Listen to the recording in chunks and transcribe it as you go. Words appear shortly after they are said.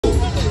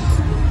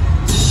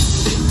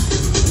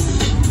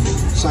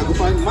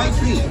Sagupaan Mind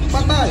 3,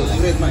 patay ang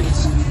red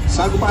mites.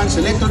 Sagupaan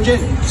Selector Gen,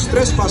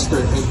 Stress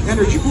Buster and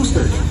Energy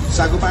Booster.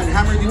 Sagupaan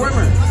Hammer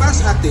Dewormer,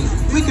 Fast Acting,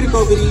 Quick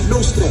Recovery,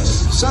 Low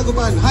Stress.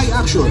 Sagupaan High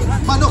Action,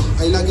 manok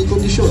ay laging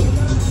kondisyon.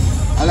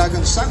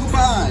 Alagang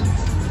Sagupaan,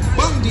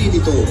 pangdi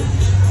nito.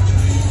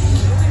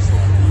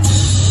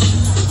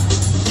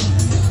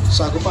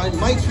 Sagupaan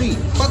Might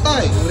 3,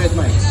 patay ang red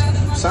mites.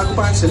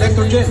 Sagupaan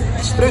Selector Gen,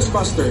 Stress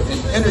Buster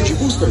and Energy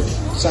Booster.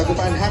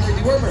 Sagupaan Hammer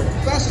Dewormer,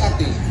 Fast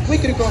Acting,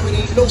 Quick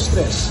Recovery, Low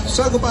Stress.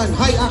 Sagupaan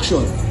High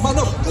Action,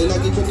 manok ay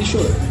laging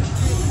kondisyon.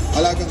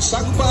 Alagang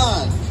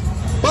Sagupaan,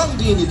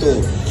 pangdi nito.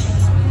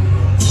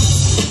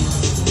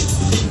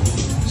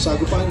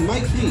 Sagupaan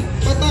Might 3,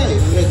 patay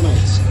ang red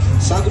mites.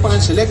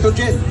 Sagupaan Selector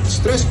Gen,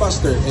 Stress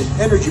Buster and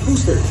Energy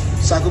Booster.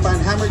 Sagupaan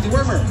Hammer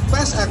Dewormer,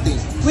 Fast Acting,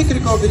 Quick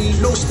Recovery,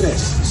 Low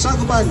Stress.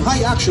 Sagupaan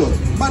High Action,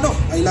 manok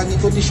ay laging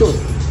kondisyon.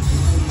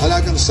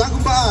 Alagang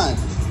Sagupaan,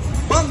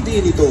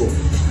 pangdi nito.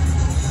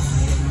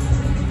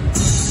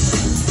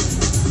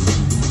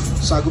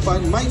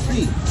 Sagupaan Might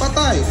 3,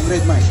 patay ang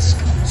red mites.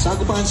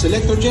 Sagupaan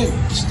Selector Gen,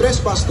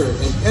 Stress Buster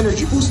and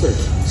Energy Booster.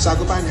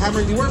 Sagupaan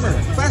Hammer Dewormer,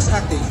 Fast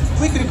Acting,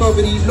 Quick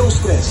Recovery, Low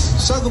Stress.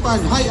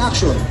 Sagupaan High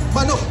Action,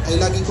 manok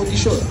ay laging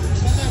kondisyon.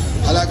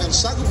 Alagang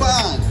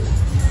Sagupaan,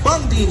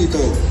 pangdi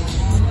nito.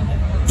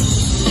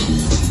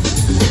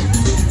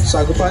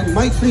 Sagupaan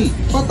Might 3,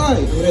 patay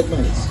ang red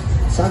mites.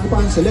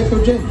 Sagupaan Selector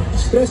Gen,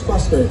 Stress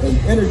Buster and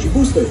Energy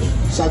Booster.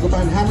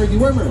 Sagupaan Hammer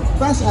Dewormer,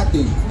 Fast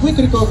Acting, Quick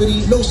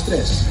Recovery, Low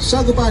Stress.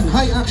 Sagupaan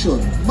High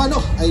Action,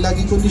 manok ay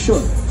laging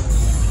kondisyon.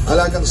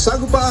 Alagang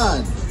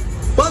Sagupaan,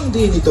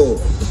 pangdi nito.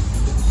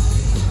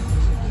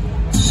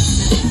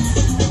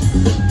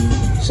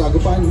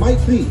 Sagupaan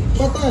Might 3,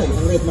 patay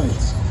ang red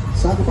mites.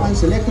 Sagupaan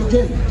Selector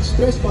Gen,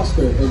 Stress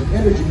Buster and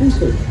Energy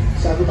Booster.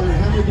 Sagupaan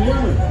Hammer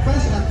Dewormer,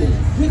 Fast Acting,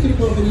 Quick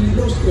Recovery,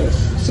 Low Stress.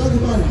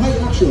 Sagupaan High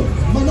Action,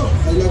 manok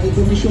ay laging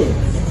kondisyon.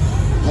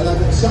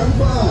 Alagang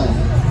Sagupaan,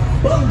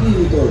 pangdi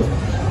nito.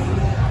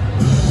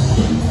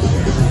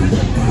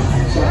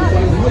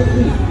 Sagupaan Might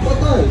 3,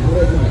 patay ang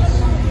red mites.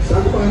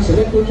 Sagupaan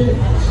Selector Gen,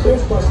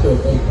 Stress Buster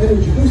and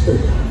Energy Booster.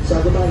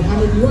 Sagupaan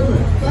Hammer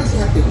Dewormer, Fast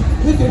Acting,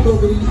 Quick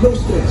Recovery, Low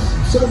Stress.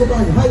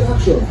 Sagupaan High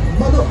Action,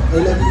 manok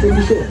ay laging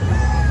kondisyon.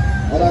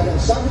 Alagang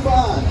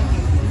Sagupaan,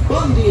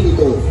 pangdi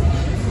nito.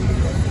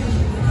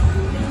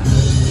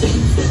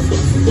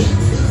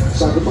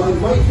 Sagupaan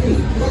Might 3,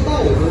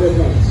 patay ang red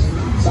mites.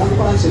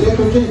 Sagupaan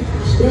Selector Gen,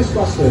 Stress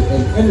Buster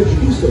and Energy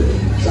Booster.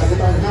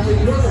 Sagupaan Hammer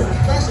Dewormer,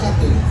 Fast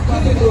Acting,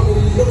 Quick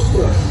Recovery, Low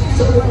Stress.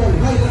 Sagupaan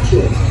High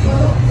Action,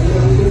 manok ay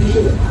laging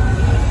kondisyon.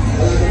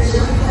 Alagang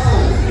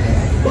Sagupaan,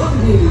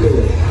 pangdi nito.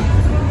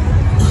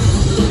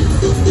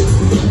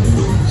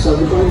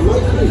 Sagupaan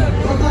Might 3,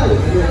 patay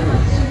ang red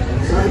mites.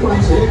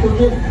 Sagupaan Selector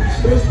Gen,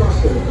 Stress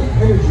Buster and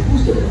Energy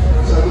Booster.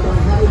 Sagupaan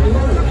Hammer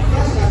Dewormer,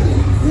 Fast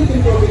Acting, Quick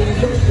Recovery,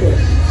 Low Stress.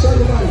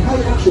 Sagupaan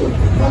High Action,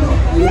 manok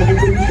ay laging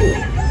kondisyon.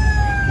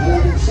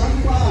 Alagang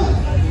Sagupaan,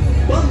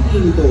 pangdi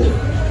nito.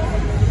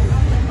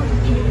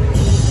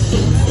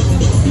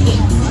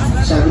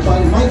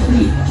 Sagupaan Might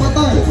 3,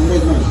 patay ang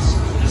red mites.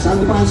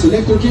 Sagupaan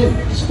Selector Gen,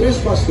 Stress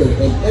Buster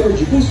and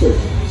Energy Booster.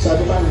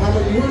 Sagupaan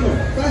Hammer Dewormer,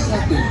 Fast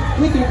Acting,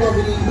 Quick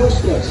Recovery, Low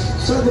Stress.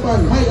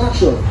 Sagupaan High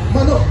Action,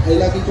 manok ay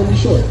laging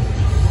kondisyon.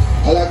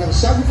 Alagang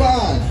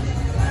Sagupaan,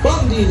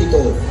 pangdi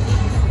nito.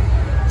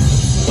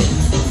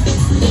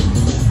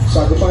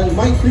 Sagupaan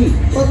Might 3,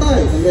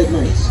 patay ang red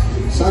mites.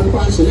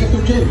 Sagupaan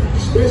Selector Gen,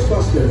 Stress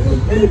Buster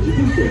and Energy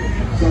Booster.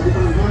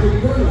 Sagupaan Hammer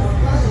Dewormer,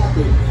 Fast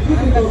Acting,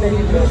 Quick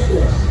Recovery, Low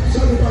Stress.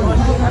 Sagupaan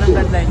High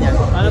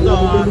Action, ano to?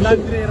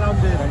 Laundry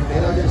rounder.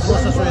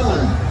 Sa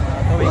sweater.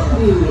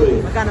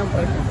 Magkano ang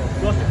price?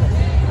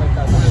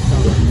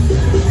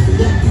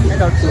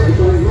 Hello.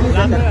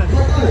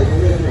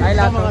 Ay,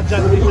 lahat. Mga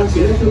dyan.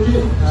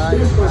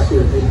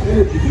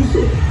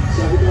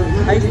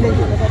 Ay,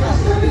 slate.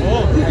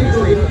 Oo.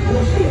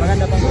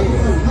 Maganda pang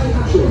breeding.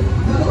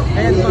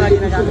 Kaya ito mga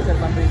ginagamit sa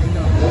pang breeding.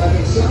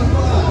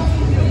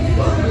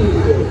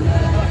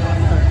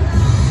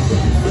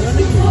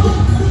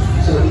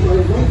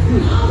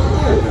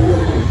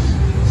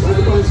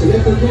 Sagupaan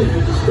Selector Gen,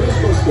 Stress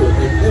Buster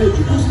and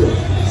Energy Booster.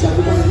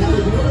 Sagupaan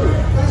Hammer Dewormer,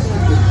 Fast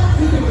Acting,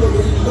 Quick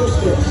Recovery, Low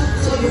Stress.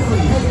 Sagupaan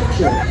High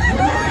Action,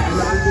 manok ay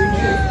laging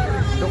kondisyon.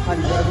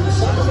 Alagang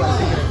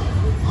Sagupaan,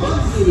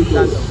 pangdi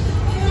nito.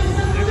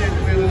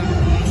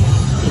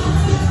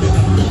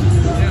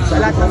 Sa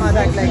lahat ng mga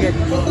dark legend.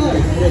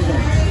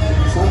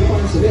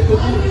 Sagupaan Selector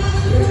Gen,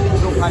 Stress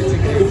Buster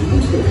and Energy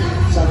Booster.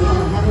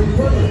 Sagupaan Hammer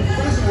Dewormer,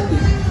 Fast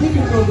Acting, Quick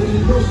Recovery,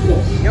 Low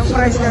Stress. Yung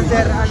price niya,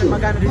 sir, ano,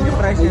 magkano din yung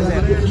price niya, sir?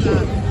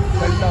 12,000.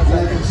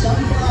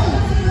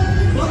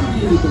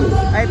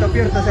 Ay, ito,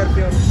 pure to, sir,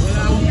 pure.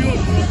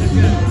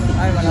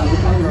 Ay, wala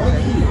akong pure.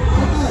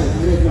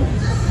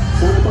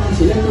 Sagupaan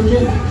Selector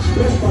Gen,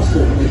 Stress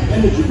Buster and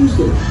Energy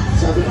Booster.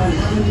 Sagupaan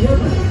Hammer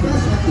Dewormer,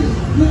 Fast Acting,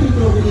 Quick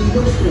Recovery,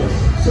 Low Stress.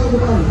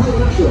 Sagupaan High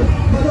Action,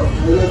 manok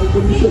ay laging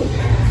kondisyon.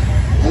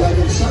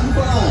 Alagang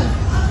Sagupaan,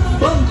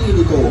 pangdi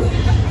nito.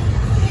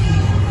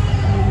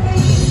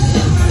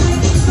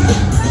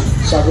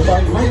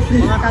 Sagupaan Light Free,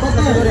 Mga tapos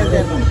na siguro yan,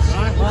 sir.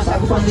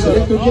 Sagupaan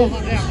Selector Jet,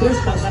 Stress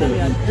Buster,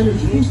 and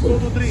Energy Booster,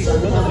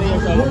 Sagupaan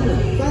Hammer Warmer,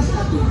 Fast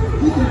Acting,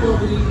 Quick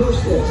Recovery, No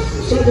Stress,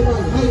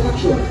 Sagupaan High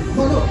Action,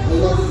 Manok, ang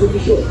laging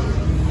kondisyon.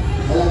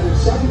 Malamang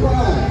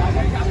Sagupaan,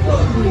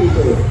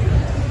 dito.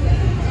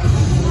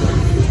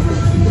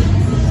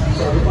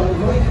 Sagupaan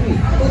Light Free,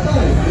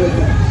 patay, red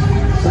lights.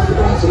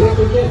 Sagupaan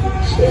Selector Jet,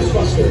 Stress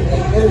Buster,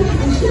 and Energy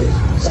Booster,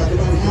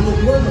 Sagupaan Hammer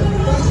Warmer,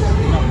 Fast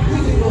Acting,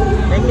 Quick Recovery,